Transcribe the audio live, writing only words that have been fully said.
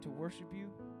worship you.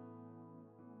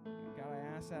 God,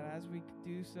 I ask that as we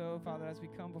do so, Father, as we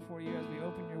come before you, as we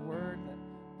open your word, that,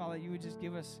 Father, you would just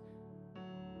give us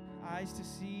eyes to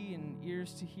see and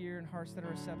ears to hear and hearts that are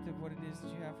receptive what it is that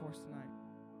you have for us tonight.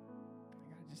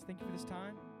 God, I just thank you for this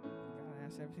time. God, I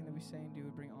ask everything that we say and do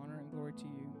would bring honor and glory to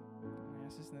you. And I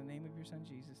ask this in the name of your son,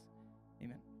 Jesus.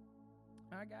 Amen.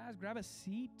 All right, guys, grab a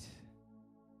seat.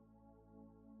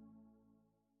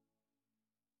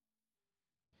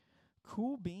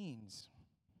 Cool beans.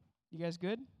 You guys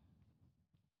good?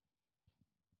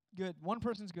 Good. One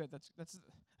person's good. That's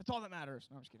all that matters.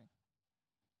 No, I'm just kidding.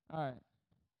 All right.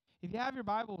 If you have your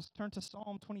Bibles, turn to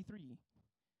Psalm 23.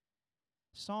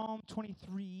 Psalm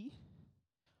 23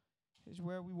 is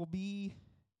where we will be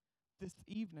this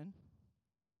evening.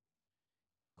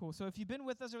 Cool. So if you've been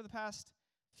with us over the past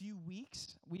few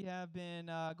weeks, we have been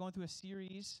going through a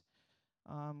series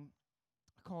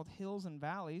called Hills and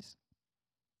Valleys.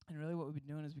 And really what we've been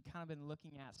doing is we've kind of been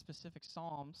looking at specific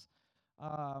psalms.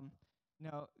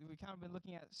 We've kind of been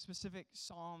looking at specific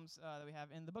psalms that we have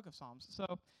in the book of Psalms. So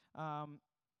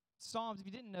Psalms, if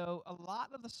you didn't know, a lot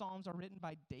of the Psalms are written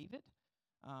by David.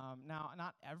 Now,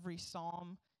 not every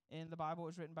psalm in the Bible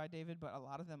is written by David, but a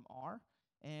lot of them are.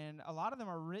 And a lot of them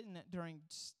are written during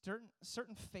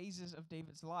certain phases of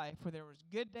David's life where there was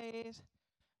good days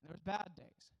and there was bad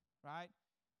days, right?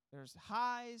 There's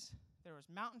highs, there was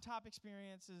mountaintop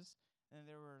experiences, and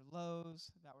there were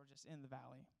lows that were just in the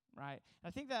valley, right? And I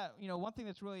think that, one thing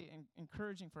that's really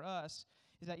encouraging for us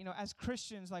is that, as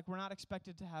Christians, like, we're not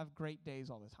expected to have great days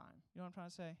all the time. You know what I'm trying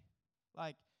to say?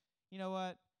 Like, you know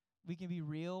what? We can be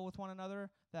real with one another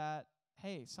that,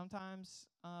 hey, sometimes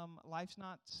life's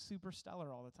not super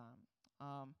stellar all the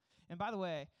time. And by the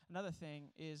way, another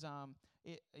thing is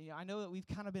I know that we've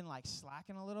kind of been like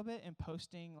slacking a little bit in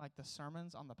posting like the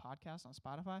sermons on the podcast on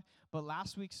Spotify, but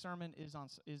last week's sermon is on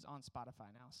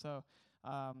Spotify now. So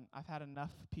I've had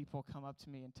enough people come up to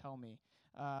me and tell me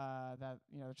that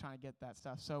they're trying to get that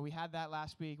stuff. So we had that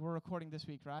last week. We're recording this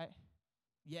week, right?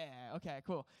 Yeah. Okay.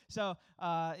 Cool. So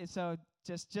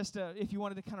just if you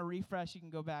wanted to kind of refresh, you can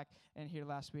go back and hear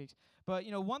last week's. But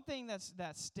one thing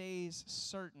that stays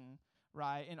certain,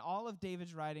 right, in all of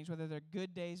David's writings, whether they're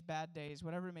good days, bad days,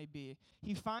 whatever it may be,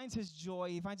 he finds his joy,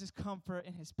 he finds his comfort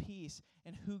and his peace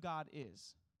in who God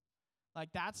is. Like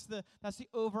that's the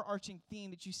overarching theme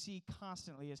that you see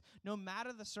constantly is no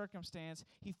matter the circumstance,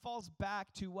 he falls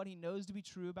back to what he knows to be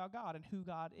true about God and who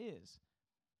God is.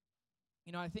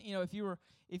 I think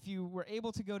if you were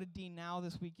able to go to D Now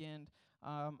this weekend,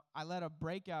 I led a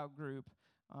breakout group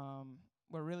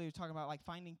where really we're talking about like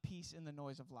finding peace in the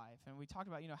noise of life. And we talked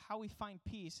about, how we find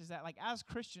peace is that like as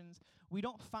Christians, we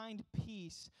don't find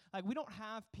peace, like we don't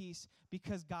have peace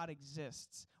because God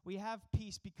exists. We have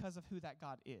peace because of who that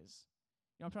God is.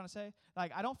 You know what I'm trying to say?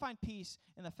 Like I don't find peace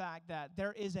in the fact that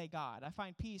there is a God. I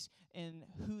find peace in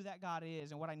who that God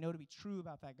is and what I know to be true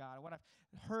about that God, and what I've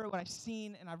heard, what I've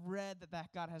seen, and I've read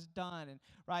that God has done. And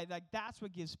right, like that's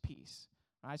what gives peace.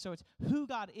 Right, so it's who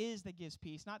God is that gives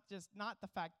peace, not the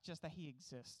fact just that he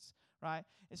exists, right?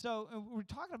 And so we're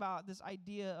talking about this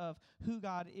idea of who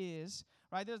God is,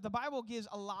 right? The Bible gives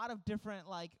a lot of different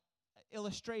like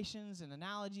illustrations and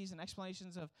analogies and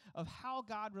explanations of how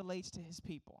God relates to his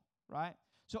people, right?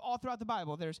 So all throughout the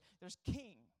Bible, there's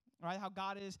king, right? How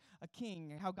God is a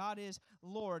king, how God is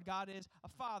Lord, God is a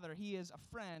father, he is a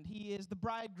friend, he is the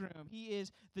bridegroom, he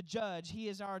is the judge, he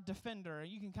is our defender.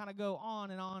 You can kind of go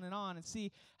on and on and on and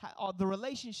see how, the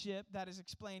relationship that is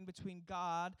explained between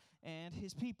God and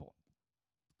his people.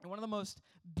 And one of the most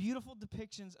beautiful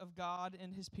depictions of God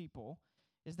and his people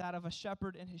is that of a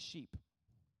shepherd and his sheep.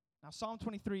 Now, Psalm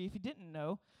 23, if you didn't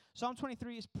know, Psalm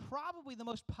 23 is probably the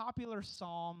most popular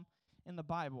psalm in the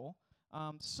Bible,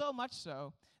 so much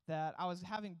so that I was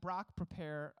having Brock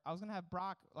prepare a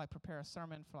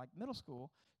sermon for like middle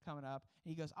school coming up,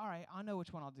 and he goes, all right, I know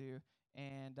which one I'll do,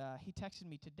 and he texted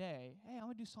me today, hey, I'm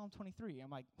going to do Psalm 23. I'm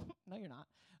like, no, you're not,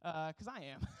 because I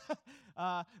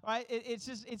am. Right? It's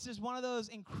just one of those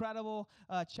incredible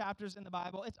chapters in the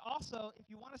Bible. It's also, if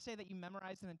you want to say that you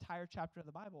memorized an entire chapter of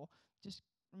the Bible, just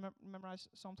memorize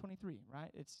Psalm 23,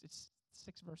 right? It's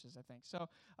 6 verses, I think. So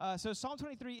Psalm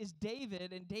 23 is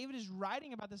David, and David is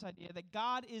writing about this idea that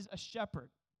God is a shepherd.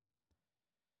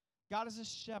 God is a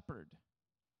shepherd.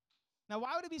 Now,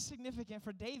 why would it be significant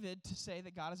for David to say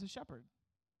that God is a shepherd?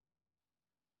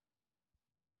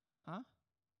 Huh?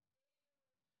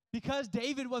 Because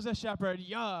David was a shepherd,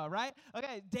 yeah, right?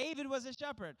 Okay, David was a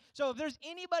shepherd. So if there's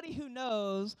anybody who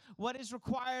knows what is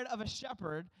required of a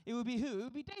shepherd, it would be who? It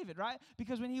would be David, right?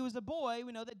 Because when he was a boy,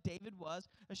 we know that David was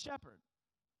a shepherd.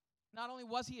 Not only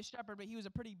was he a shepherd, but he was a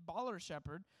pretty baller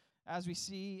shepherd. as we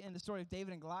see in the story of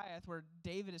David and Goliath, where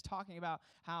David is talking about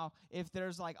how if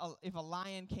there's like if a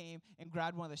lion came and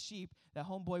grabbed one of the sheep, that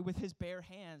homeboy with his bare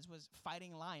hands was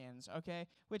fighting lions, okay?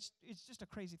 Which is just a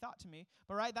crazy thought to me.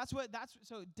 But right,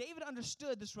 so David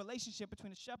understood this relationship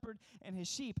between a shepherd and his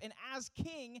sheep. And as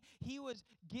king, he was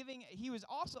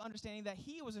also understanding that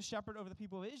he was a shepherd over the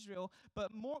people of Israel,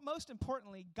 but most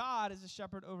importantly, God is a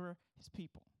shepherd over his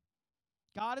people.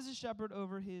 God is a shepherd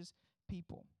over his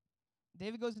people.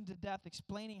 David goes into depth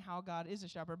explaining how God is a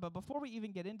shepherd, but before we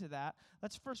even get into that,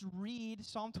 let's first read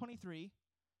Psalm 23,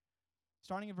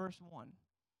 starting in verse 1.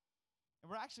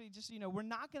 And we're actually just, we're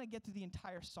not going to get through the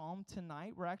entire psalm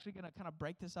tonight. We're actually going to kind of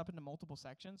break this up into multiple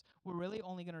sections. We're really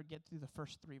only going to get through the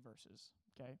first 3 verses,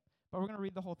 okay? But we're going to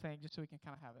read the whole thing just so we can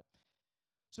kind of have it.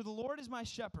 So the Lord is my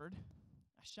shepherd,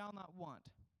 I shall not want.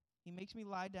 He makes me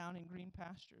lie down in green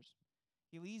pastures.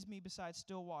 He leads me beside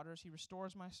still waters. He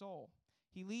restores my soul.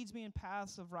 He leads me in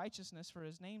paths of righteousness for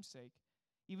his name's sake.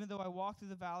 Even though I walk through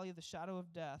the valley of the shadow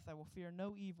of death, I will fear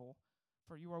no evil,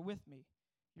 for you are with me.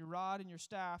 Your rod and your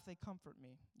staff, they comfort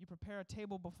me. You prepare a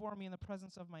table before me in the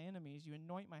presence of my enemies. You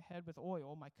anoint my head with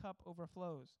oil. My cup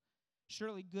overflows.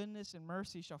 Surely goodness and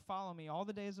mercy shall follow me all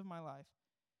the days of my life,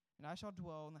 and I shall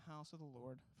dwell in the house of the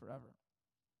Lord forever.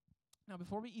 Now,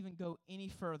 before we even go any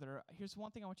further, here's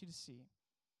one thing I want you to see.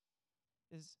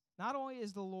 Is not only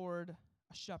is the Lord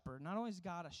a shepherd, not only is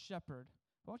God a shepherd,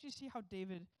 but I want you to see how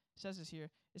David says this here.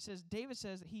 David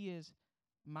says that he is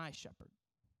my shepherd.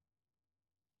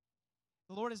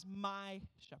 The Lord is my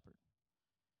shepherd.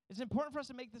 It's important for us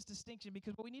to make this distinction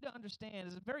because what we need to understand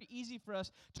is it's very easy for us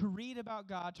to read about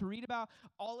God, to read about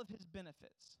all of his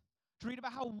benefits, to read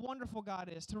about how wonderful God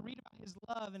is, to read about his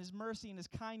love and his mercy and his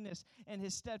kindness and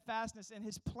his steadfastness and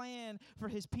his plan for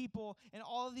his people and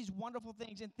all of these wonderful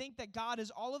things and think that God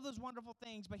is all of those wonderful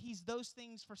things, but he's those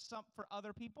things for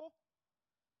other people,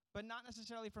 but not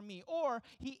necessarily for me. Or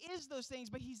he is those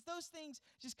things, but he's those things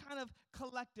just kind of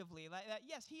collectively. Like that,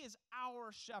 yes, he is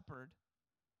our shepherd,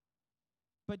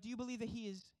 but do you believe that he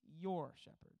is your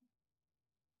shepherd?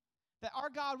 That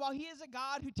our God, while he is a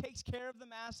God who takes care of the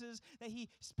masses, that he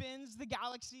spins the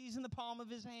galaxies in the palm of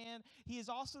his hand, he is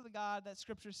also the God that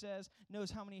Scripture says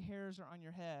knows how many hairs are on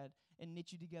your head and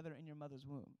knit you together in your mother's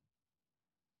womb.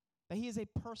 That he is a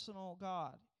personal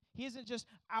God. He isn't just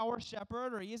our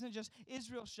shepherd, or he isn't just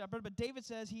Israel's shepherd, but David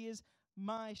says he is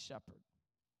my shepherd.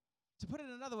 To put it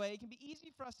another way, it can be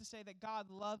easy for us to say that God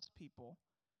loves people,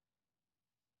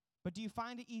 but do you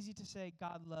find it easy to say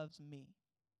God loves me?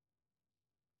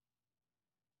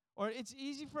 Or it's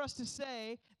easy for us to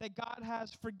say that God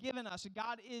has forgiven us,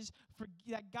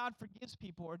 that God forgives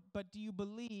people, but do you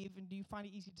believe and do you find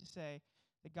it easy to say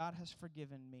that God has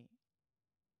forgiven me?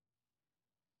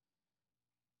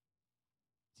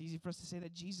 It's easy for us to say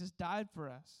that Jesus died for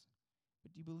us,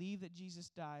 but do you believe that Jesus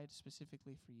died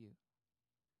specifically for you?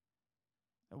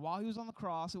 That while he was on the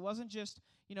cross, it wasn't just,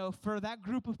 for that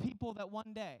group of people that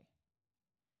one day,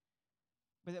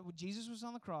 but that when Jesus was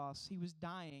on the cross, he was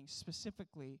dying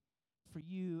specifically for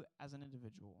you as an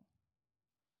individual.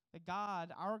 That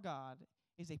God, our God,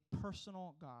 is a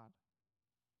personal God.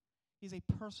 He's a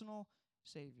personal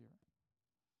Savior.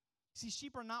 See,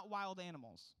 sheep are not wild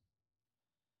animals.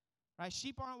 Right?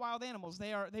 Sheep aren't wild animals.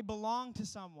 They belong to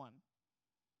someone.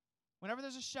 Whenever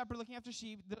there's a shepherd looking after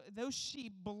sheep, those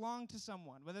sheep belong to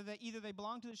someone. Whether either they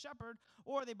belong to the shepherd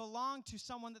or they belong to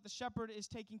someone that the shepherd is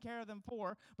taking care of them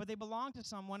for, but they belong to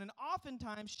someone. And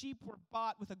oftentimes, sheep were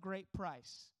bought with a great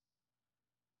price.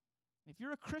 If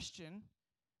you're a Christian,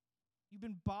 you've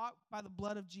been bought by the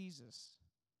blood of Jesus.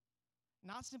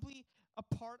 Not simply a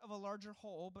part of a larger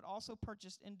whole, but also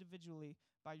purchased individually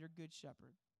by your good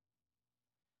shepherd.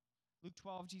 Luke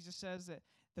 12, Jesus says that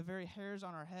the very hairs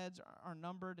on our heads are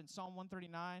numbered. In Psalm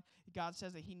 139, God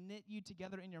says that he knit you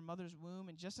together in your mother's womb.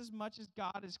 And just as much as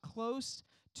God is close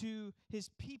to his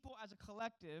people as a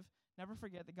collective, never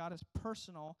forget that God is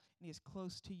personal and he is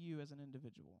close to you as an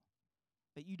individual.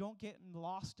 That you don't get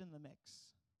lost in the mix.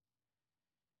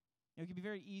 It can be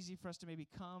very easy for us to maybe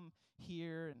come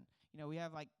here and, we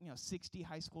have 60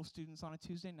 high school students on a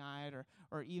Tuesday night,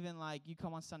 or even you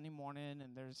come on Sunday morning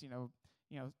and there's,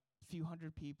 few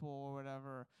hundred people or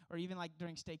whatever, or even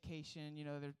during staycation,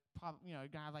 they're probably, you're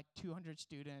gonna have 200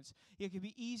 students. It can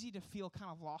be easy to feel kind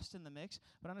of lost in the mix,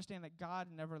 but understand that God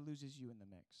never loses you in the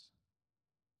mix.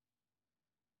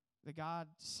 That God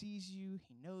sees you,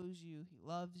 he knows you, he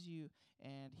loves you,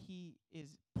 and he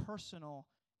is personal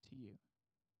to you.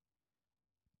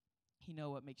 He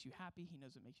knows what makes you happy, he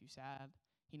knows what makes you sad,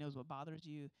 he knows what bothers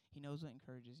you, he knows what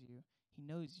encourages you, he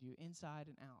knows you inside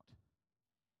and out.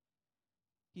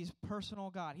 He's personal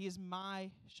God. He is my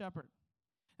shepherd.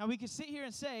 Now, we could sit here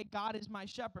and say, God is my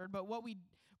shepherd, but what we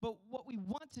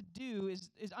want to do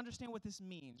is understand what this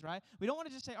means, right? We don't want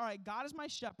to just say, all right, God is my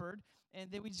shepherd,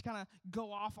 and then we just kind of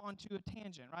go off onto a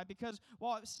tangent, right? Because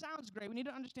while it sounds great, we need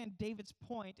to understand David's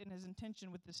point and his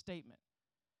intention with this statement.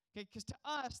 Okay, because to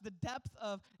us, the depth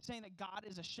of saying that God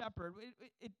is a shepherd,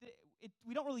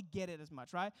 we don't really get it as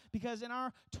much, right? Because in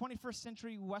our 21st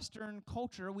century Western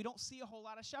culture, we don't see a whole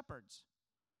lot of shepherds.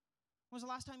 When was the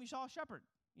last time you saw a shepherd,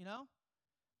 you know?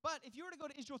 But if you were to go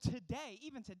to Israel today,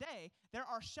 even today, there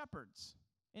are shepherds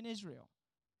in Israel.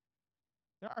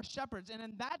 There are shepherds. And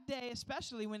in that day,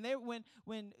 especially when they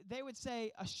would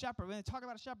say a shepherd, when they talk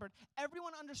about a shepherd,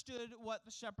 everyone understood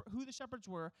who the shepherds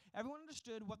were. Everyone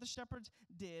understood what the shepherds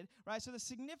did, right? So the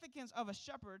significance of a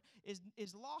shepherd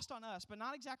is lost on us, but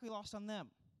not exactly lost on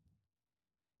them.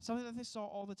 Something that they saw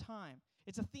all the time.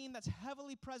 It's a theme that's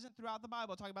heavily present throughout the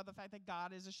Bible, talking about the fact that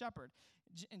God is a shepherd.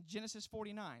 In Genesis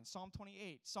 49, Psalm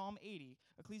 28, Psalm 80,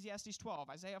 Ecclesiastes 12,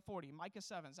 Isaiah 40, Micah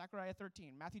 7, Zechariah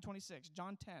 13, Matthew 26,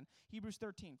 John 10, Hebrews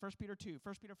 13, 1 Peter 2,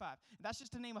 1 Peter 5. And that's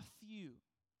just to name a few.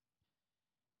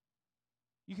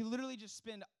 You can literally just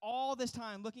spend all this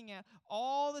time looking at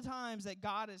all the times that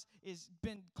God is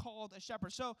been called a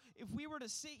shepherd. So if we were to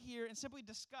sit here and simply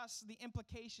discuss the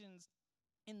implications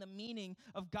in the meaning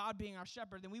of God being our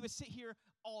shepherd, then we would sit here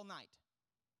all night.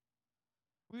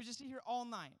 We would just sit here all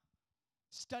night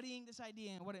studying this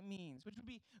idea and what it means, which would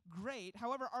be great.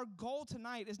 However, our goal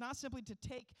tonight is not simply to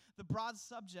take the broad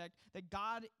subject that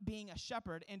God being a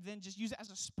shepherd and then just use it as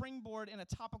a springboard in a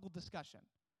topical discussion.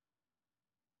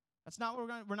 That's not what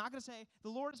we're not going to say, the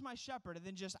Lord is my shepherd, and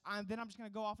then I'm just going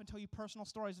to go off and tell you personal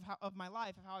stories of my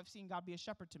life, of how I've seen God be a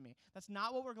shepherd to me. That's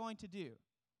not what we're going to do.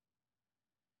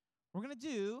 We're going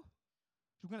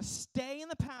to stay in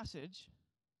the passage,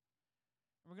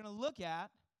 and we're going to look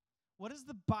at what does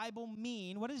the Bible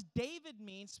mean, what does David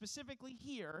mean specifically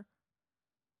here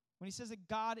when he says that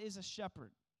God is a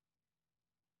shepherd.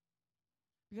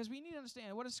 Because we need to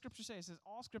understand, what does Scripture say? It says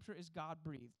all Scripture is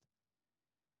God-breathed.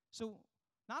 So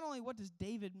not only what does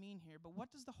David mean here, but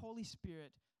what does the Holy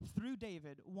Spirit, through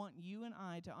David, want you and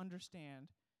I to understand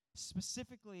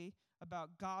specifically about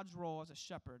God's role as a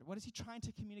shepherd? What is he trying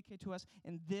to communicate to us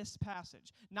in this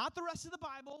passage? Not the rest of the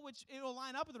Bible, which it will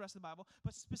line up with the rest of the Bible,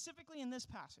 but specifically in this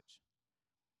passage.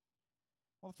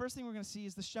 Well, the first thing we're going to see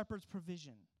is the shepherd's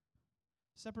provision.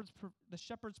 The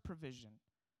shepherd's provision.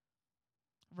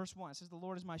 Verse 1, it says, the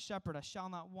Lord is my shepherd, I shall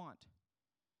not want.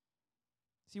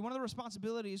 See, one of the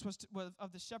responsibilities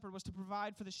of the shepherd was to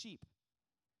provide for the sheep.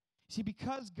 See,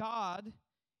 because God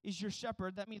is your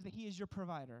shepherd, that means that he is your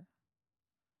provider.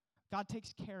 God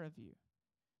takes care of you.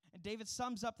 And David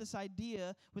sums up this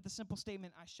idea with the simple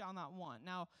statement, I shall not want.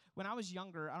 Now, when I was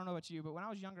younger, I don't know about you, but when I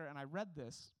was younger and I read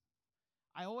this,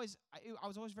 I was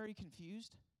always very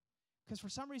confused, because for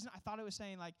some reason I thought it was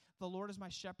saying, like, the Lord is my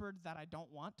shepherd that I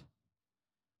don't want.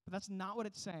 But that's not what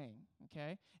it's saying,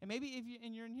 okay? And maybe if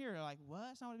you're in here, you're like, what?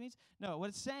 That's not what it means? No, what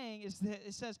it's saying is that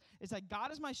it's like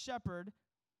God is my shepherd,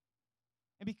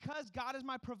 and because God is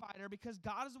my provider, because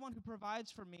God is the one who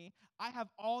provides for me, I have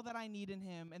all that I need in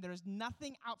him, and there is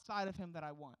nothing outside of him that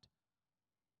I want.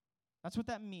 That's what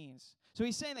that means. So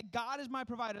he's saying that God is my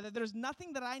provider, that there's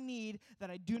nothing that I need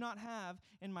that I do not have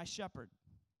in my shepherd.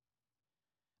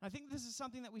 And I think this is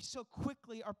something that we so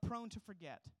quickly are prone to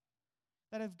forget.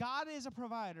 That if God is a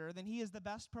provider, then he is the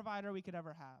best provider we could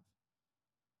ever have.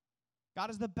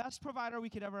 God is the best provider we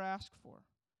could ever ask for.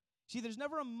 See, there's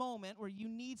never a moment where you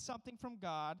need something from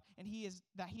God and he's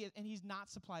not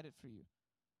supplied it for you.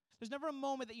 There's never a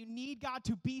moment that you need God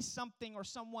to be something or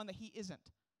someone that he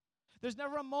isn't. There's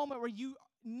never a moment where you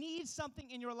need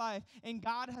something in your life and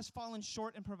God has fallen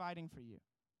short in providing for you.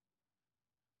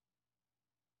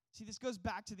 See, this goes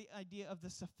back to the idea of the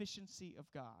sufficiency of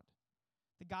God.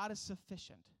 That God is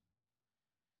sufficient.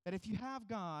 That if you have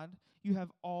God, you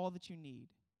have all that you need.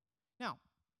 Now,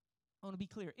 I want to be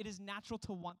clear. It is natural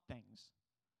to want things.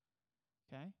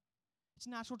 Okay? It's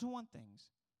natural to want things.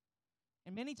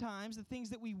 And many times, the things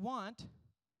that we want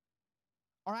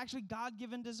are actually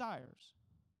God-given desires.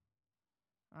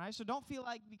 All right? So don't feel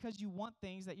like because you want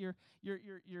things that you're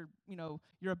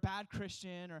a bad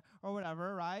Christian or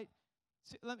whatever, right?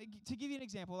 So to give you an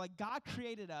example, like God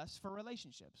created us for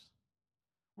relationships.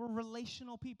 We're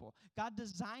relational people. God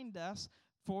designed us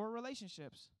for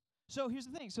relationships. So here's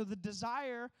the thing. So the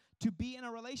desire to be in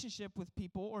a relationship with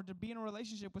people or to be in a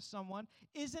relationship with someone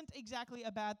isn't exactly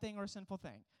a bad thing or a sinful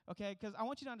thing, okay? Because I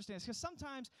want you to understand this. Because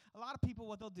sometimes a lot of people,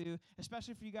 what they'll do,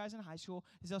 especially for you guys in high school,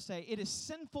 is they'll say, it is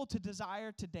sinful to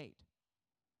desire to date.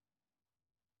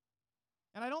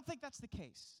 And I don't think that's the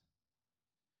case.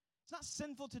 It's not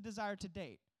sinful to desire to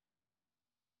date.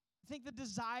 I think the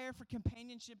desire for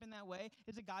companionship in that way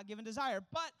is a God-given desire.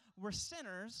 But we're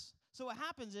sinners, so what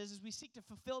happens is we seek to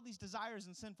fulfill these desires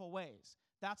in sinful ways.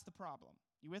 That's the problem.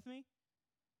 You with me?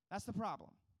 That's the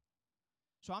problem.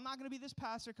 So I'm not going to be this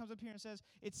pastor who comes up here and says,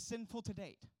 it's sinful to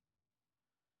date.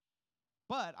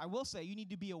 But I will say you need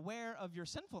to be aware of your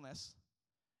sinfulness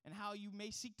and how you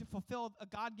may seek to fulfill a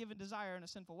God-given desire in a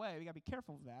sinful way. We got to be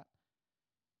careful of that.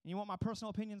 And you want my personal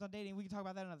opinions on dating, we can talk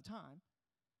about that another time.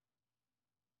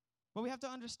 But we have to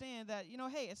understand that,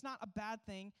 hey, it's not a bad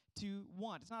thing to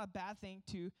want. It's not a bad thing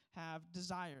to have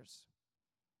desires.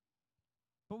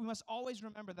 But we must always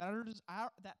remember that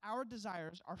our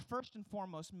desires are first and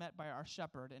foremost met by our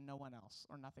shepherd and no one else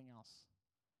or nothing else.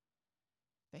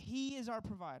 That he is our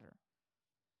provider.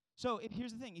 So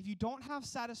here's the thing. If you don't have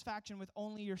satisfaction with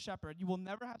only your shepherd, you will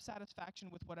never have satisfaction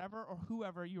with whatever or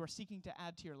whoever you are seeking to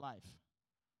add to your life.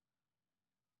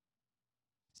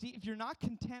 See, if you're not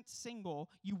content single,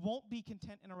 you won't be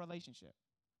content in a relationship.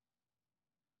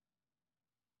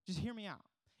 Just hear me out.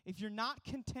 If you're not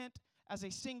content as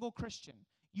a single Christian,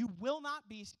 you will not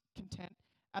be content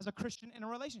as a Christian in a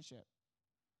relationship.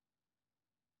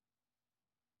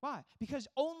 Why? Because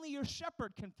only your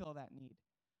shepherd can fill that need.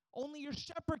 Only your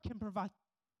shepherd can provide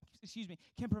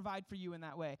for you in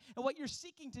that way. And what you're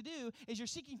seeking to do is you're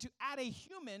seeking to add a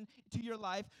human to your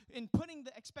life and putting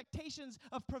the expectations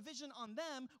of provision on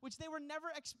them, which they were never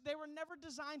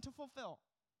designed to fulfill.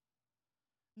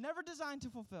 Never designed to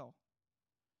fulfill.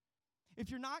 If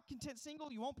you're not content single,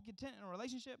 you won't be content in a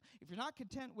relationship. If you're not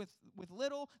content with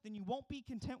little, then you won't be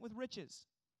content with riches.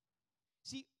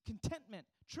 See, contentment,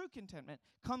 true contentment,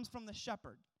 comes from the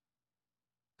shepherd.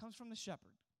 Comes from the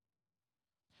shepherd.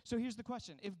 So here's the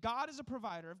question. If God is a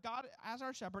provider, if God as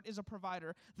our shepherd is a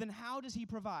provider, then how does he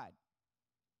provide?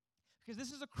 Because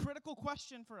this is a critical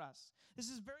question for us.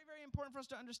 This is very, very important for us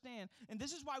to understand. And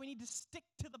this is why we need to stick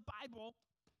to the Bible,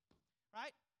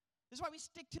 right? This is why we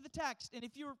stick to the text. And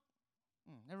if you're,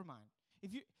 never mind.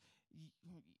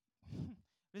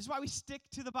 This is why we stick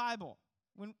to the Bible.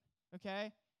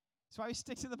 Okay? That's why we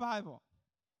stick to the Bible.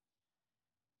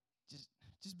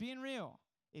 Just being real.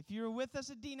 If you're with us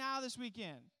at D Now this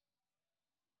weekend,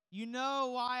 you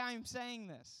know why I'm saying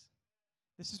this.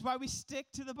 This is why we stick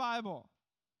to the Bible.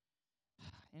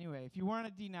 Anyway, if you weren't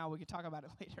at D Now, we could talk about it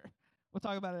later. We'll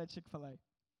talk about it at Chick-fil-A.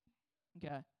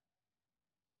 Okay.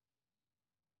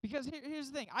 Because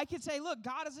here's the thing. I could say, look,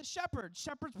 God is a shepherd.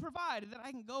 Shepherds provide. And then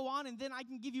I can go on and then I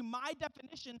can give you my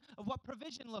definition of what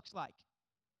provision looks like.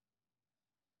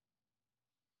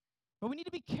 But we need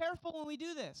to be careful when we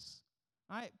do this.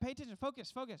 All right, pay attention.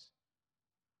 Focus.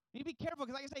 You need to be careful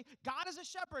because like I say, God is a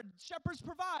shepherd. Shepherds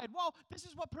provide. Well, this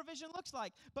is what provision looks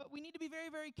like. But we need to be very,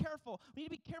 very careful. We need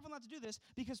to be careful not to do this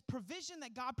because provision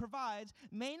that God provides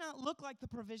may not look like the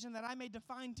provision that I may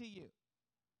define to you.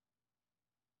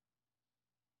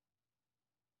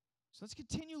 So let's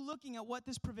continue looking at what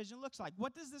this provision looks like.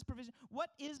 What is this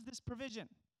provision?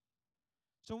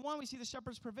 So one, we see the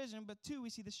shepherd's provision, but two, we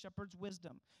see the shepherd's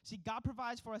wisdom. See, God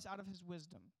provides for us out of his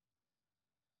wisdom.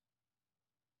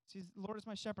 See, the Lord is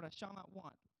my shepherd, I shall not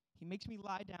want. He makes me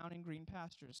lie down in green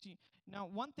pastures. See, now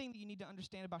one thing that you need to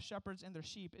understand about shepherds and their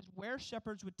sheep is where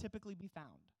shepherds would typically be found.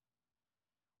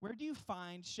 Where do you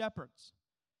find shepherds?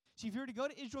 See, if you were to go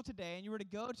to Israel today and you were to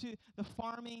go to the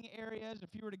farming areas, if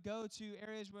you were to go to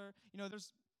areas where,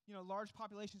 there's, large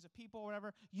populations of people or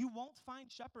whatever, you won't find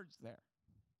shepherds there.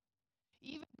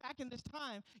 Even back in this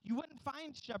time, you wouldn't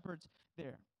find shepherds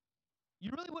there. You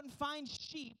really wouldn't find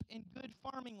sheep in good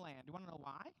farming land. You want to know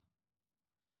why?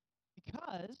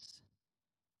 Because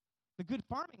the good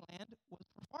farming land was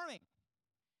for farming.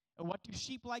 And what do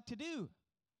sheep like to do?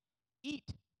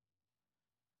 Eat.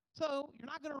 So you're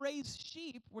not going to raise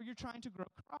sheep where you're trying to grow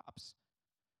crops.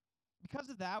 Because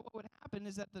of that, what would happen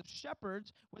is that the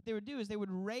shepherds, what they would do is they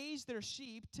would raise their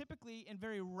sheep typically in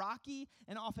very rocky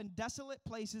and often desolate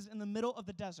places in the middle of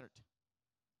the desert.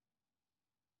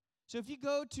 So if you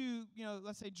go to,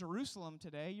 let's say Jerusalem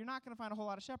today, you're not going to find a whole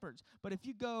lot of shepherds. But if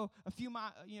you go a few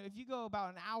miles, if you go about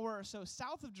an hour or so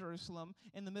south of Jerusalem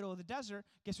in the middle of the desert,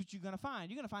 guess what you're going to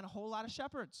find? You're going to find a whole lot of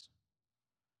shepherds.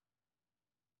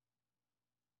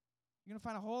 You're going to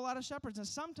find a whole lot of shepherds. And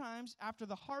sometimes after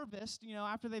the harvest,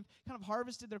 after they've kind of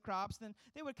harvested their crops, then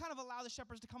they would kind of allow the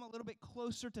shepherds to come a little bit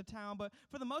closer to town. But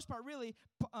for the most part, really,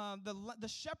 the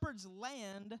shepherd's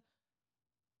land,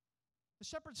 the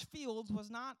shepherd's fields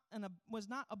was not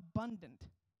abundant.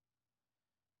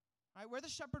 Right? Where the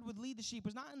shepherd would lead the sheep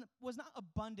was not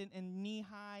abundant in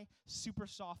knee-high, super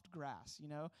soft grass,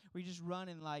 where you just run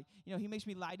and he makes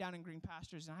me lie down in green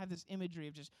pastures, and I have this imagery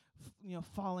of just,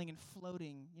 falling and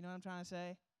floating. You know what I'm trying to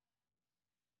say?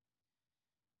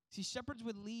 See, shepherds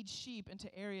would lead sheep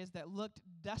into areas that looked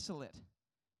desolate,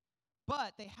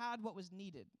 but they had what was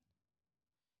needed.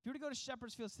 If you were to go to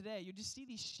shepherds' fields today, you just see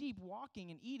these sheep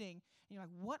walking and eating, and you're like,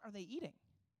 what are they eating?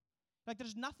 Like,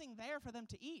 there's nothing there for them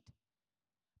to eat.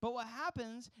 But what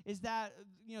happens is that,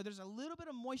 there's a little bit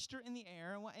of moisture in the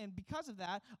air, and because of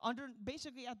that,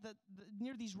 basically at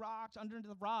near these rocks, under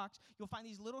the rocks, you'll find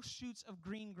these little shoots of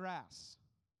green grass.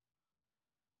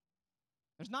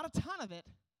 There's not a ton of it,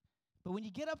 but when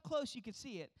you get up close, you can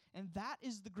see it, and that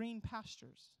is the green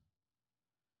pastures.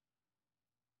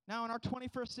 Now, in our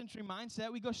 21st century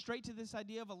mindset, we go straight to this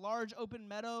idea of a large open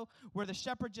meadow where the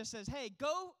shepherd just says, hey,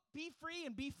 go, be free,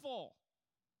 and be full.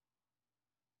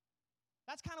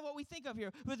 That's kind of what we think of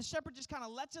here, where the shepherd just kind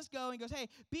of lets us go and goes, hey,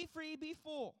 be free, be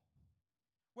full.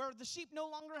 Where the sheep no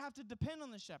longer have to depend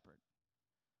on the shepherd.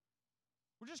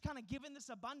 We're just kind of given this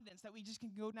abundance that we just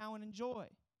can go now and enjoy.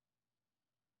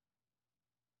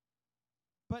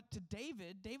 But to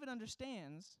David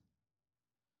understands,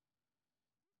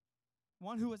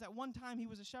 one who was at one time he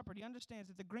was a shepherd, he understands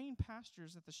that the green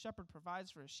pastures that the shepherd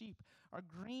provides for his sheep are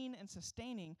green and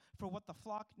sustaining for what the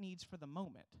flock needs for the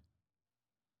moment.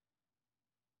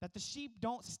 That the sheep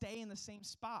don't stay in the same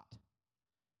spot.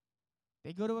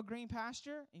 They go to a green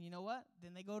pasture, and you know what?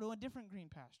 Then they go to a different green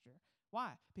pasture.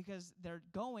 Why? Because they're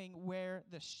going where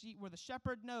the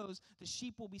shepherd knows the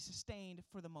sheep will be sustained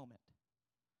for the moment.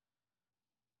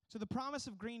 So the promise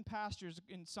of green pastures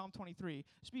in Psalm 23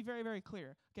 should be very, very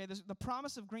clear. Okay, the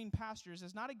promise of green pastures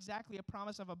is not exactly a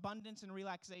promise of abundance and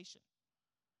relaxation.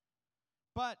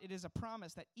 But it is a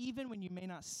promise that even when you may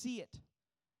not see it,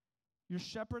 your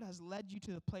shepherd has led you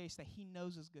to the place that he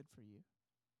knows is good for you.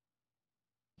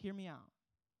 Hear me out.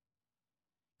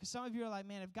 Because some of you are like,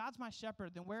 man, if God's my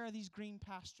shepherd, then where are these green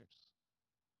pastures?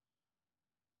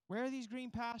 Where are these green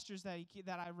pastures that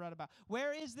I read about?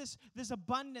 Where is this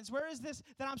abundance? Where is this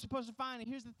that I'm supposed to find? And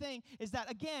here's the thing, is that,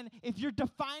 again, if you're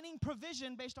defining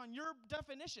provision based on your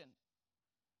definition,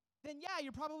 then yeah,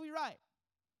 you're probably right.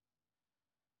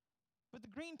 But the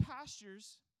green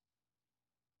pastures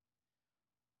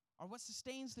are what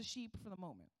sustains the sheep for the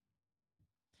moment.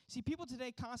 See, people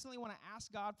today constantly want to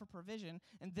ask God for provision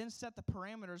and then set the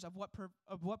parameters of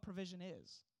what provision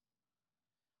is.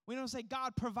 We don't say,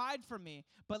 God, provide for me,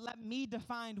 but let me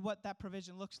define what that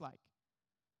provision looks like.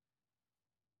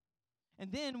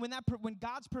 And then when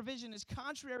God's provision is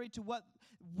contrary to what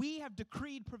we have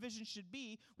decreed provision should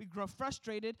be, we grow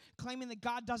frustrated, claiming that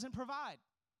God doesn't provide.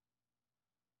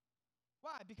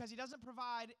 Why? Because he doesn't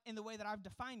provide in the way that I've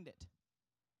defined it.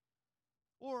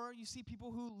 Or you see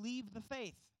people who leave the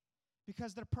faith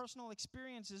because their personal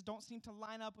experiences don't seem to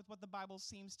line up with what the Bible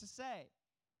seems to say.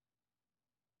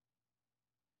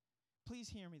 Please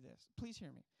hear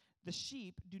me. The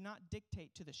sheep do not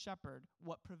dictate to the shepherd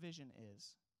what provision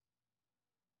is.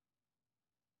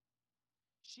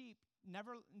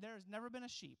 There's never been a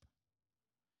sheep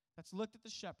that's looked at the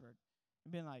shepherd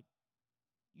and been like,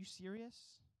 you serious?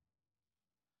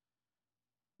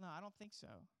 No, I don't think so.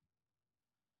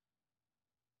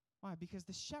 Why? Because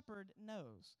the shepherd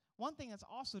knows. One thing that's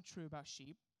also true about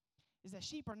sheep is that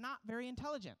sheep are not very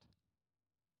intelligent.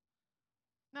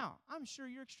 Now, I'm sure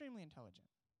you're extremely intelligent,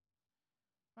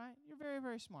 right? You're very,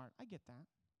 very smart. I get that.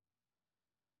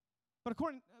 But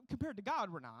compared to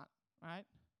God, we're not, right?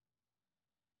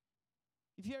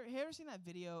 Have you ever seen that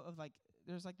video of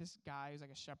there's this guy who's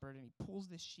like a shepherd and he pulls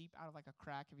this sheep out of like a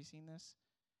crack? Have you seen this?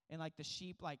 And like the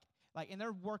sheep and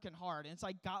they're working hard, and it's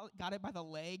like got it by the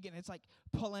leg, and it's like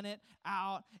pulling it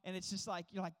out, and it's just like,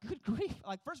 you're like, good grief.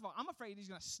 Like, first of all, I'm afraid he's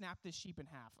going to snap this sheep in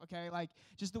half, okay? Like,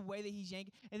 just the way that he's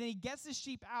yanking. And then he gets this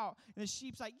sheep out, and the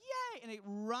sheep's like, yay! And it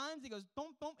runs, it goes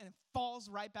boom, boom, and it falls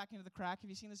right back into the crack. Have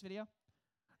you seen this video?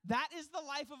 That is the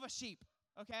life of a sheep,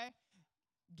 okay?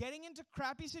 Getting into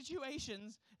crappy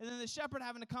situations, and then the shepherd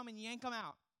having to come and yank them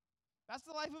out. That's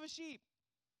the life of a sheep.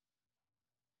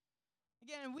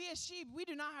 Again, we as sheep, we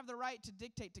do not have the right to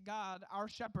dictate to God, our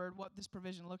shepherd, what this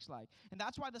provision looks like. And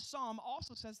that's why the psalm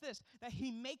also says this, that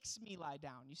he makes me lie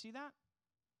down. You see that?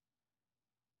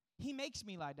 He makes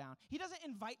me lie down. He doesn't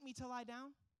invite me to lie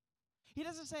down. He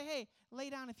doesn't say, hey,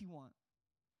 lay down if you want.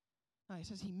 No, he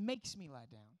says he makes me lie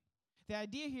down. The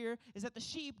idea here is that the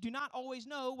sheep do not always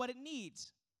know what it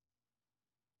needs.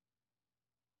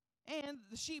 And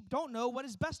the sheep don't know what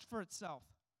is best for itself.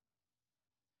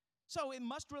 So it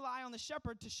must rely on the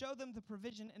shepherd to show them the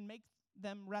provision and make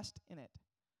them rest in it.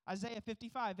 Isaiah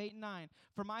 55, 8 and 9.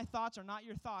 For my thoughts are not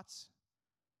your thoughts,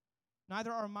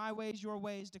 neither are my ways your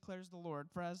ways, declares the Lord.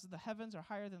 For as the heavens are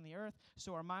higher than the earth,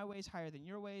 so are my ways higher than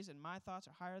your ways, and my thoughts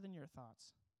are higher than your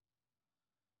thoughts.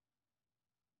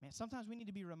 Man, sometimes we need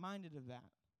to be reminded of that.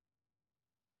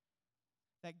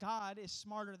 that God is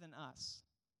smarter than us.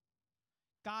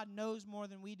 God knows more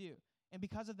than we do. And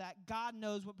because of that, God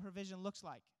knows what provision looks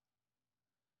like.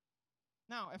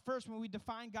 Now, at first, when we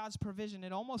define God's provision,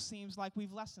 it almost seems like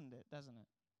we've lessened it, doesn't it?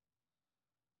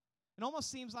 It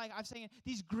almost seems like I'm saying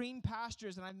these green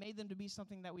pastures, and I've made them to be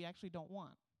something that we actually don't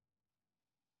want.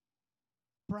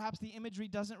 Perhaps the imagery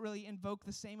doesn't really invoke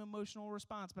the same emotional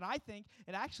response, but I think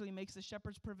it actually makes the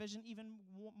shepherd's provision even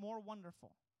more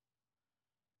wonderful.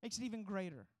 Makes it even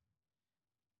greater.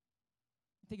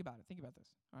 Think about it. Think about this,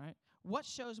 all right? What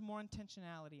shows more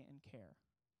intentionality and care?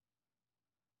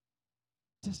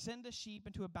 To send a sheep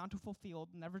into a bountiful field,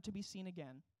 never to be seen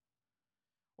again,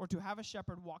 or to have a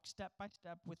shepherd walk step by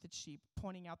step with its sheep,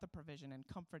 pointing out the provision and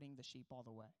comforting the sheep all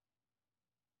the way?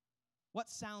 What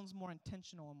sounds more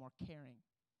intentional and more caring?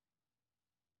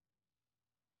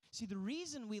 See, the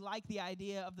reason we like the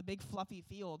idea of the big fluffy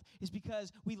field is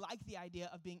because we like the idea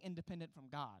of being independent from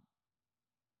God.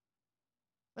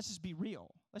 Let's just be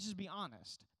real. Let's just be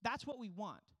honest. That's what we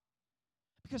want.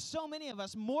 Because so many of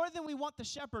us, more than we want the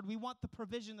shepherd, we want the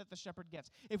provision that the shepherd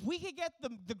gets. If we could get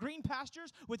the green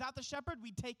pastures without the shepherd,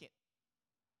 we'd take it.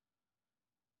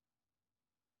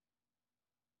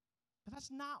 But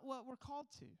that's not what we're called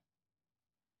to.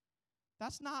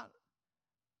 That's not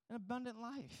an abundant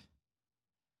life.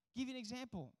 Give you an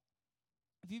example.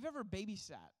 If you've ever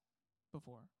babysat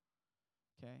before,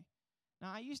 okay?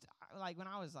 Now, I used to, when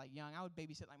I was young, I would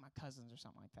babysit my cousins or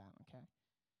something like that, okay?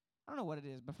 I don't know what it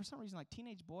is, but for some reason,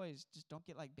 teenage boys just don't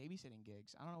get babysitting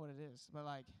gigs. I don't know what it is, but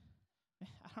I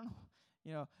don't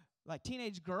know,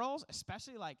 teenage girls,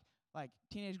 especially like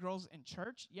teenage girls in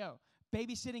church,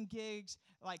 babysitting gigs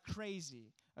like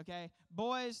crazy, okay?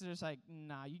 Boys, they're just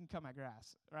nah, you can cut my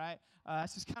grass, right?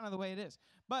 That's just kind of the way it is.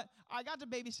 But I got to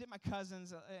babysit my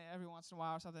cousins every once in a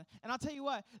while or something, and I'll tell you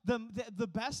what, the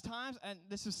best times, and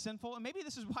this is sinful, and maybe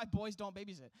this is why boys don't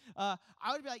babysit. I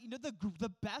would be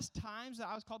the best times that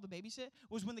I was called to babysit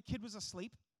was when the kid was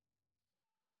asleep.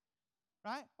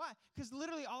 Right? Why? Because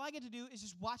literally all I get to do is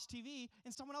just watch TV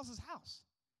in someone else's house.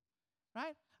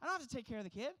 Right? I don't have to take care of the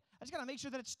kid. I just got to make sure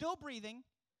that it's still breathing.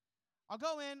 I'll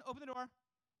go in, open the door.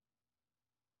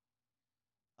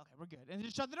 Okay, we're good. And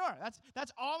just shut the door.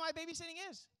 That's all my babysitting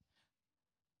is.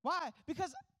 Why?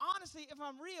 Because honestly, if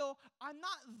I'm real, I'm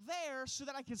not there so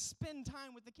that I can spend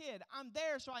time with the kid. I'm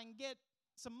there so I can get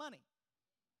some money.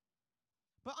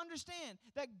 But understand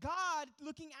that God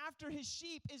looking after his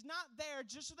sheep is not there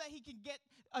just so that he can get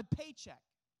a paycheck.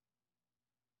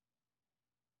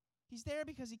 He's there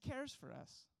because he cares for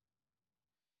us.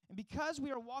 And because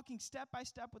we are walking step by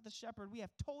step with the shepherd, we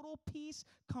have total peace,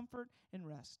 comfort, and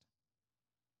rest.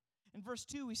 In verse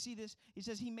 2, we see this. He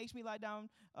says, he makes me lie down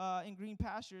in green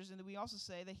pastures. And then we also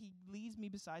say that he leads me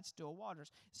beside still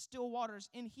waters. Still waters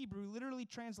in Hebrew literally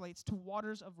translates to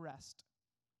waters of rest.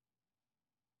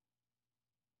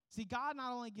 See, God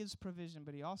not only gives provision,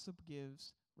 but he also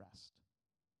gives rest.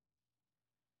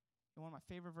 And one of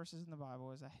my favorite verses in the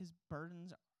Bible is that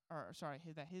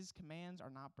that his commands are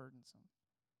not burdensome.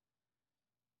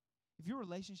 If your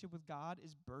relationship with God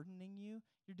is burdening you,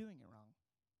 you're doing it wrong.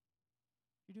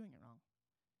 You're doing it wrong.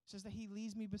 It says that he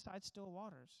leads me beside still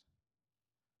waters.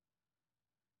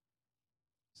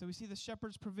 So we see the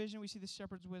shepherd's provision, we see the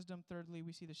shepherd's wisdom. Thirdly,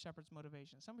 we see the shepherd's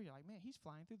motivation. Some of you are like, man, he's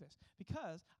flying through this.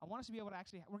 Because I want us to be able to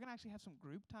we're going to actually have some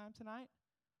group time tonight.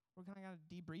 We're going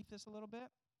to debrief this a little bit.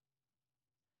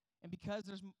 And because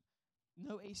there's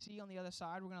no AC on the other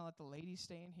side, we're going to let the ladies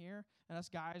stay in here, and us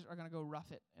guys are going to go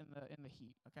rough it in the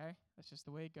heat, okay? That's just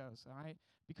the way it goes, all right?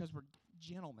 Because we're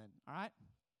gentlemen, all right?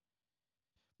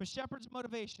 But shepherd's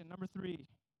motivation, number 3.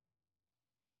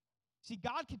 See,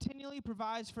 God continually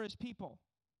provides for his people.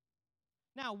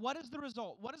 Now, what is the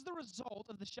result? What is the result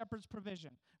of the shepherd's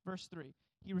provision? Verse 3,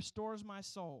 he restores my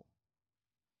soul.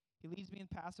 He leads me in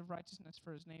paths of righteousness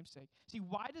for his name's sake. See,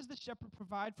 why does the shepherd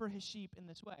provide for his sheep in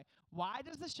this way? Why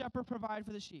does the shepherd provide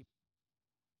for the sheep?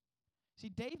 See,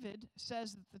 David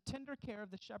says that the tender care of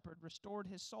the shepherd restored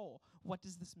his soul. What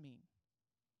does this mean?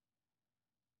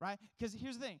 Right? Because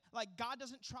here's the thing. God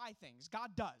doesn't try things.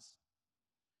 God does.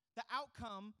 The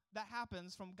outcome that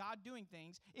happens from God doing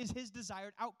things is his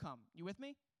desired outcome. You with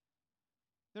me?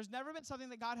 There's never been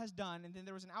something that God has done, and then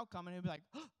there was an outcome, and he'll be like,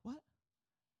 oh, what?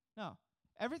 No.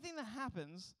 Everything that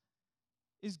happens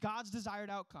is God's desired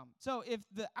outcome. So if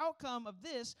the outcome of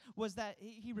this was that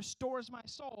he restores my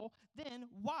soul, then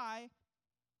why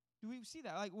do we see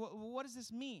that? What does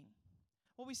this mean?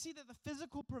 Well, we see that the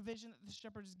physical provision that the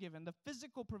shepherd is given, the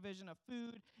physical provision of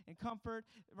food and comfort,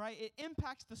 right, it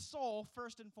impacts the soul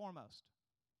first and foremost.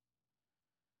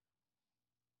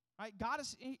 Right? God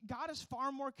is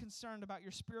far more concerned about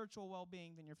your spiritual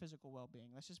well-being than your physical well-being.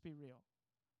 Let's just be real.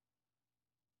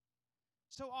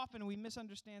 So often we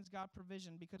misunderstand God's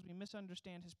provision because we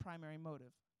misunderstand his primary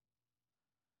motive.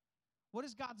 What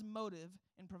is God's motive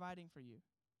in providing for you?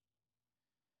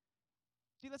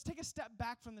 See, let's take a step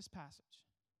back from this passage.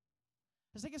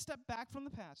 Let's take a step back from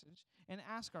the passage and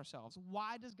ask ourselves,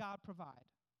 why does God provide?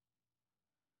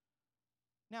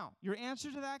 Now, your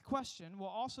answer to that question will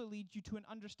also lead you to an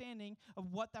understanding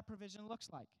of what that provision looks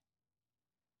like.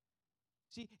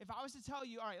 See, if I was to tell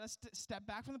you, all right, let's step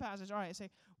back from the passage. All right, say,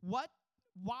 why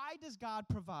does God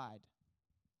provide?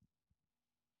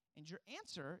 And your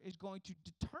answer is going to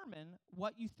determine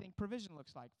what you think provision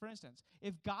looks like. For instance,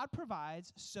 if God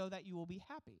provides so that you will be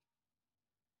happy,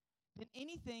 then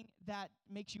anything that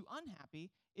makes you unhappy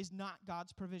is not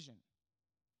God's provision.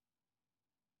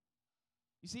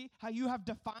 You see how you have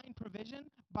defined provision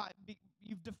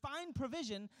you've defined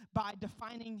provision by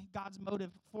defining God's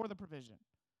motive for the provision.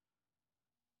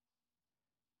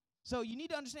 So you need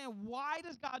to understand, why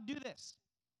does God do this?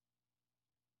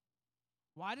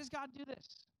 Why does God do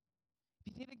this? If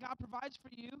you think that God provides for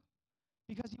you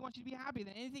because he wants you to be happy,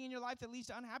 then anything in your life that leads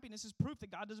to unhappiness is proof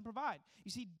that God doesn't provide.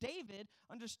 You see, David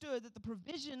understood that the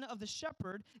provision of the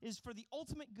shepherd is for the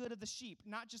ultimate good of the sheep,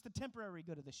 not just the temporary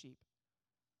good of the sheep.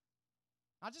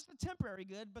 Not just the temporary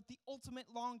good, but the ultimate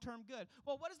long-term good.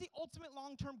 Well, what is the ultimate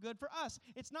long-term good for us?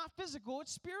 It's not physical,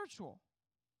 it's spiritual.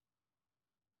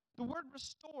 The word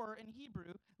restore in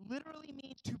Hebrew literally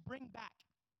means to bring back.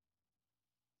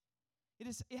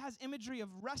 It has imagery of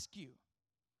rescue,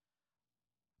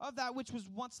 of that which was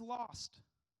once lost.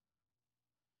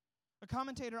 A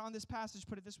commentator on this passage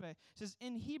put it this way. It says,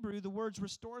 in Hebrew, the words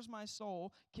restores my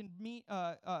soul can mean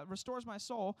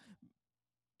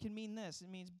this. It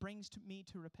means brings me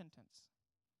to repentance.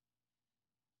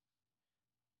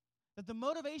 That the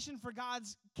motivation for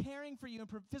God's caring for you and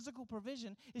physical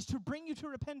provision is to bring you to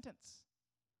repentance.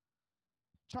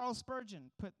 Charles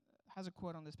Spurgeon has a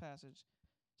quote on this passage.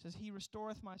 It says, he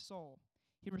restoreth my soul.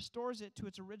 He restores it to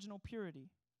its original purity.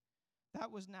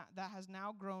 That has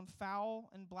now grown foul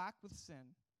and black with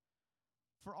sin.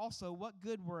 For also, what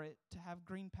good were it to have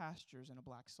green pastures in a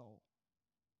black soul?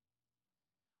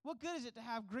 What good is it to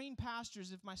have green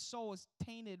pastures if my soul is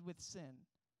tainted with sin?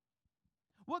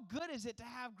 What good is it to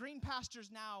have green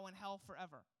pastures now and hell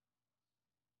forever?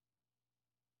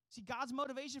 See, God's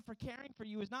motivation for caring for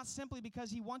you is not simply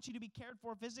because he wants you to be cared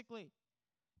for physically.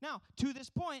 Now, to this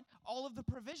point, all of the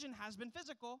provision has been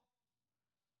physical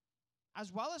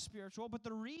as well as spiritual, but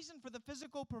the reason for the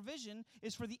physical provision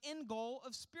is for the end goal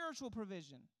of spiritual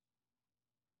provision.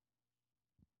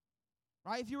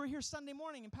 Right? If you were here Sunday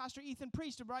morning and Pastor Ethan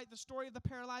preached to write the story of the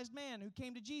paralyzed man who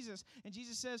came to Jesus, and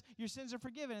Jesus says, your sins are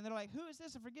forgiven. And they're like, who is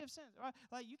this to forgive sins? Right?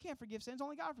 Like, you can't forgive sins.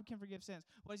 Only God can forgive sins.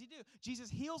 What does he do?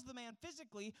 Jesus heals the man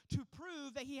physically to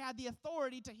prove that he had the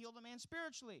authority to heal the man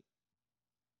spiritually.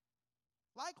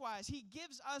 Likewise, he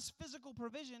gives us physical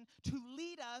provision to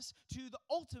lead us to the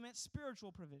ultimate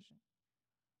spiritual provision.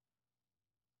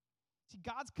 See,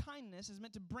 God's kindness is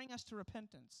meant to bring us to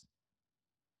repentance.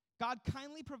 God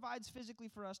kindly provides physically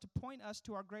for us to point us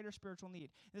to our greater spiritual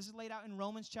need. This is laid out in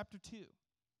Romans chapter 2.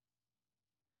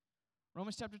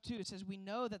 Romans chapter 2, it says, we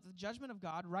know that the judgment of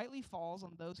God rightly falls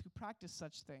on those who practice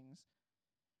such things.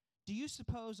 Do you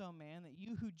suppose, O man, that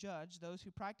you who judge those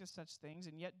who practice such things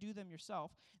and yet do them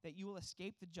yourself, that you will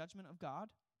escape the judgment of God?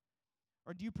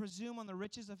 Or do you presume on the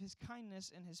riches of his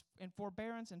kindness and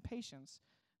forbearance and patience,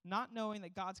 not knowing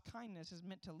that God's kindness is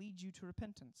meant to lead you to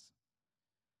repentance?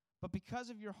 But because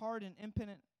of your hard and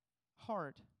impenitent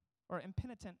heart,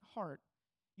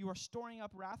 you are storing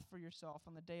up wrath for yourself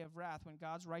on the day of wrath when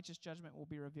God's righteous judgment will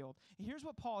be revealed. And here's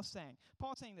what Paul is saying.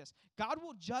 Paul is saying this: God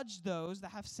will judge those that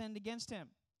have sinned against him.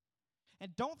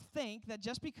 And don't think that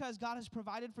just because God has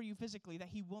provided for you physically that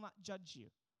he will not judge you.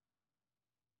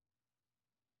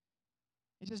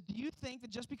 He says, do you think that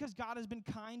just because God has been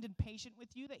kind and patient with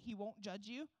you that he won't judge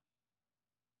you?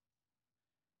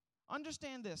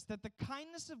 Understand this, that the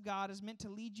kindness of God is meant to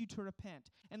lead you to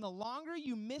repent. And the longer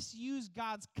you misuse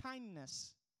God's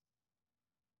kindness,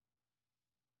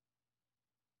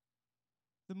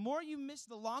 the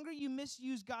longer you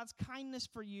misuse God's kindness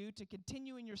for you to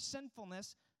continue in your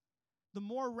sinfulness, the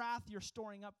more wrath you're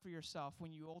storing up for yourself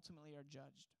when you ultimately are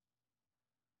judged.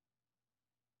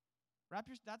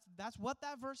 That's what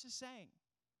that verse is saying.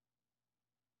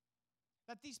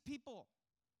 That these people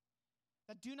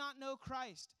that do not know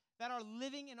Christ, that are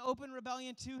living in open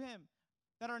rebellion to him,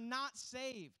 that are not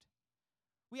saved,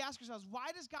 we ask ourselves,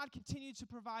 why does God continue to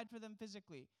provide for them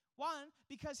physically? One,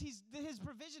 because his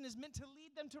provision is meant to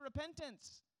lead them to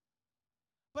repentance.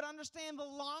 But understand, the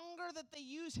longer that they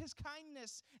use his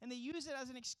kindness and they use it as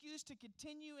an excuse to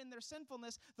continue in their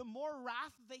sinfulness, the more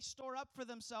wrath they store up for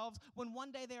themselves when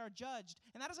one day they are judged.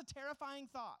 And that is a terrifying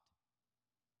thought.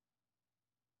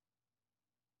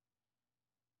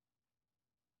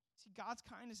 See, God's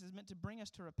kindness is meant to bring us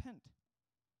to repent.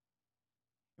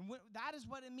 And that is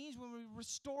what it means when he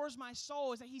restores my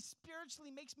soul, is that he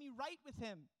spiritually makes me right with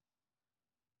him.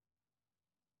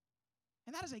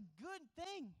 And that is a good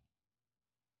thing.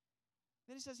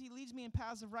 Then he says he leads me in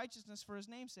paths of righteousness for his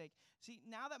name's sake. See,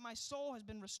 now that my soul has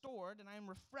been restored and I am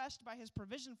refreshed by his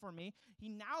provision for me, he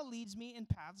now leads me in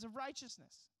paths of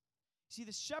righteousness. See,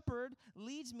 the shepherd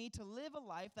leads me to live a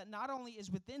life that not only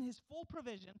is within his full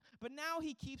provision, but now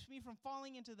he keeps me from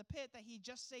falling into the pit that he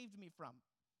just saved me from.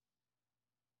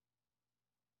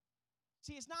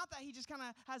 See, it's not that he just kind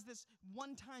of has this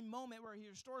one-time moment where he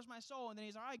restores my soul and then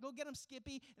he's, all right, go get him,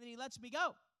 Skippy, and then he lets me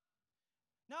go.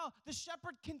 No, the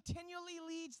shepherd continually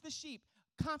leads the sheep,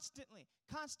 constantly,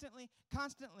 constantly,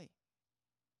 constantly.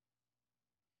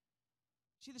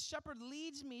 See, the shepherd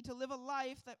leads me to live a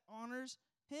life that honors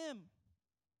him.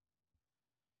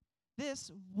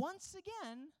 This, once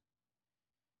again,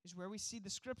 is where we see the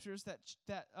scriptures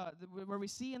where we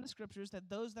see in the scriptures that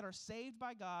those that are saved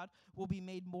by God will be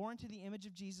made more into the image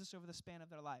of Jesus over the span of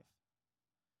their life.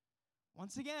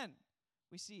 Once again,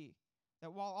 we see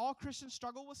that while all Christians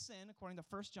struggle with sin, according to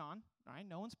 1 John, right?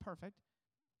 No one's perfect.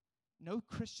 No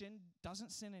Christian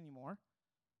doesn't sin anymore.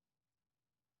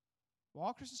 While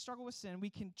all Christians struggle with sin, we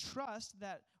can trust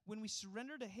that when we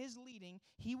surrender to his leading,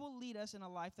 he will lead us in a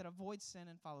life that avoids sin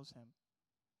and follows him.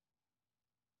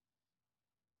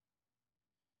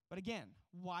 But again,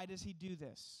 why does he do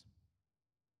this?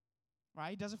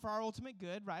 Right? He does it for our ultimate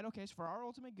good, right? Okay, it's for our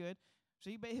ultimate good.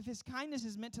 See, but if his kindness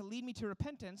is meant to lead me to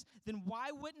repentance, then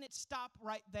why wouldn't it stop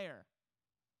right there?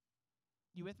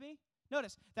 You with me?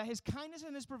 Notice that his kindness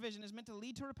and his provision is meant to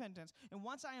lead to repentance. And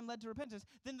once I am led to repentance,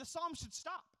 then the psalm should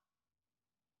stop.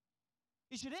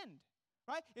 It should end,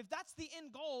 right? If that's the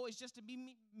end goal, is just to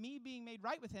be me being made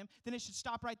right with him, then it should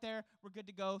stop right there. We're good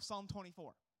to go. Psalm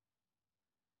 24.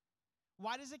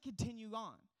 Why does it continue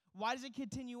on? Why does it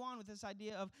continue on with this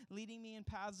idea of leading me in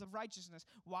paths of righteousness?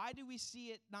 Why do we see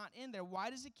it not end there? Why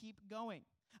does it keep going?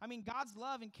 I mean, God's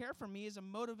love and care for me is a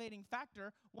motivating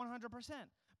factor 100%.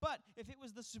 But if it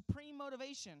was the supreme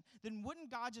motivation, then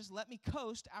wouldn't God just let me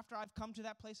coast after I've come to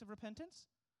that place of repentance?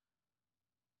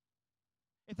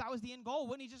 If that was the end goal,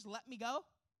 wouldn't he just let me go?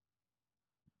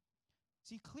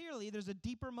 See, clearly there's a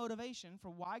deeper motivation for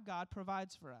why God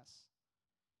provides for us.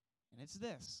 And it's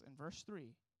this, in verse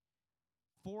 3.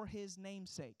 For his name's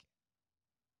sake.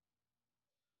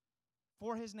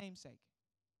 For his name's sake.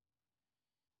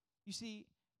 You see,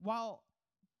 while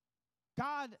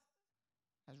God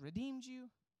has redeemed you,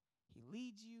 he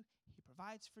leads you, he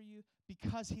provides for you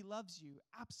because he loves you.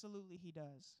 Absolutely he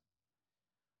does.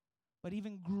 But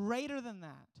even greater than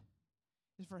that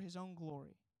is for his own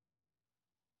glory.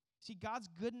 See, God's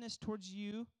goodness towards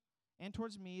you and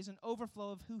towards me is an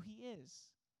overflow of who he is.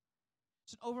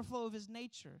 It's an overflow of his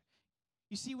nature.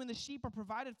 You see, when the sheep are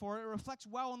provided for, it reflects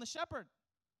well on the shepherd.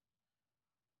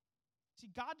 See,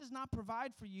 God does not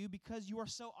provide for you because you are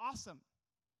so awesome.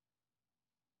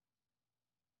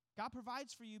 God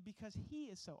provides for you because he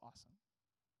is so awesome.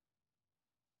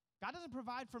 God doesn't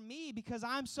provide for me because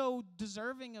I'm so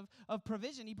deserving of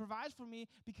provision. He provides for me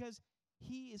because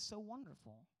he is so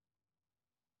wonderful.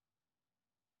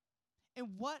 And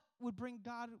what would bring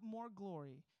God more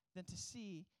glory than to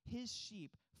see his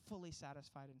sheep fully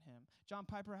satisfied in him? John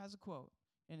Piper has a quote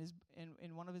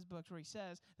in one of his books where he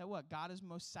says that what? God is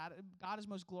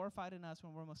most glorified in us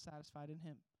when we're most satisfied in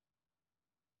him.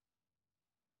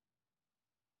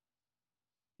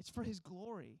 It's for his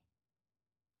glory.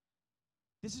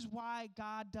 This is why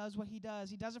God does what he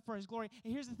does. He does it for his glory.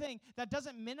 And here's the thing, that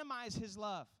doesn't minimize his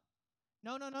love.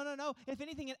 No. If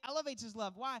anything, it elevates his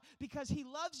love. Why? Because he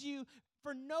loves you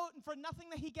for nothing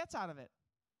that he gets out of it.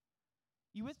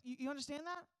 You understand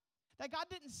that? That God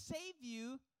didn't save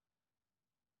you.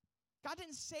 God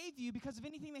didn't save you because of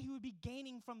anything that he would be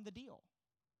gaining from the deal.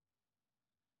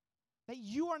 That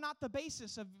you are not the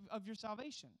basis of your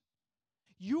salvation.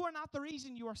 You are not the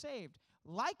reason you are saved.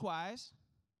 Likewise,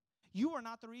 you are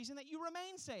not the reason that you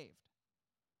remain saved.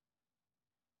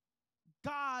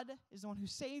 God is the one who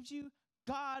saves you.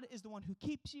 God is the one who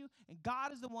keeps you. And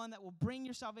God is the one that will bring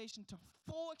your salvation to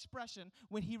full expression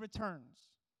when he returns.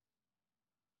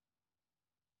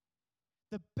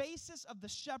 The basis of the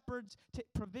shepherd's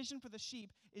provision for the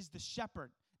sheep is the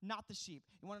shepherd, not the sheep.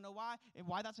 You want to know why? And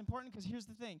why that's important? Because here's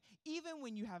the thing. Even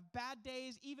when you have bad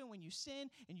days, even when you sin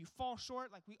and you fall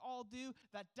short like we all do,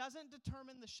 that doesn't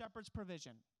determine the shepherd's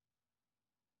provision.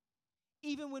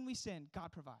 Even when we sin,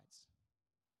 God provides.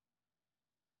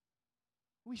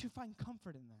 We should find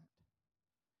comfort in that.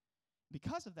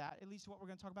 Because of that, it leads to what we're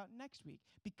going to talk about next week.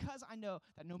 Because I know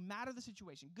that no matter the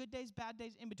situation, good days, bad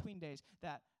days, in between days,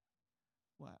 that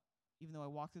what? Even though I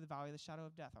walk through the valley of the shadow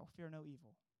of death, I will fear no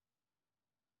evil.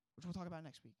 Which we'll talk about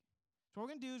next week. So what we're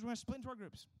going to do is we're going to split into our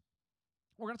groups.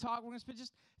 We're going to spend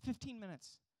just 15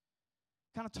 minutes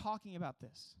kind of talking about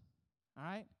this. All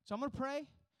right? So I'm going to pray. I'm going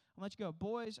to let you go.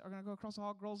 Boys are going to go across the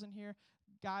hall. Girls in here.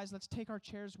 Guys, let's take our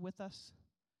chairs with us.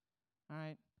 All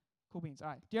right? Cool beans. All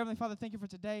right. Dear Heavenly Father, thank you for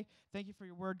today. Thank you for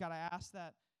your word. God, I ask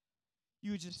that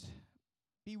you would just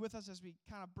be with us as we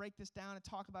kind of break this down and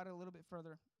talk about it a little bit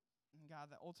further. And God,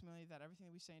 that ultimately that everything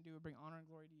that we say and do would bring honor and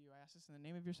glory to you. I ask this in the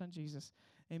name of your son, Jesus.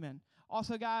 Amen.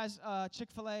 Also, guys,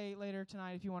 Chick-fil-A later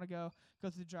tonight if you want to go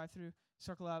through the drive-thru,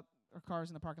 circle up, or cars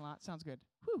in the parking lot. Sounds good.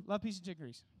 Whew. Love, peace, and chicken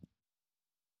grease.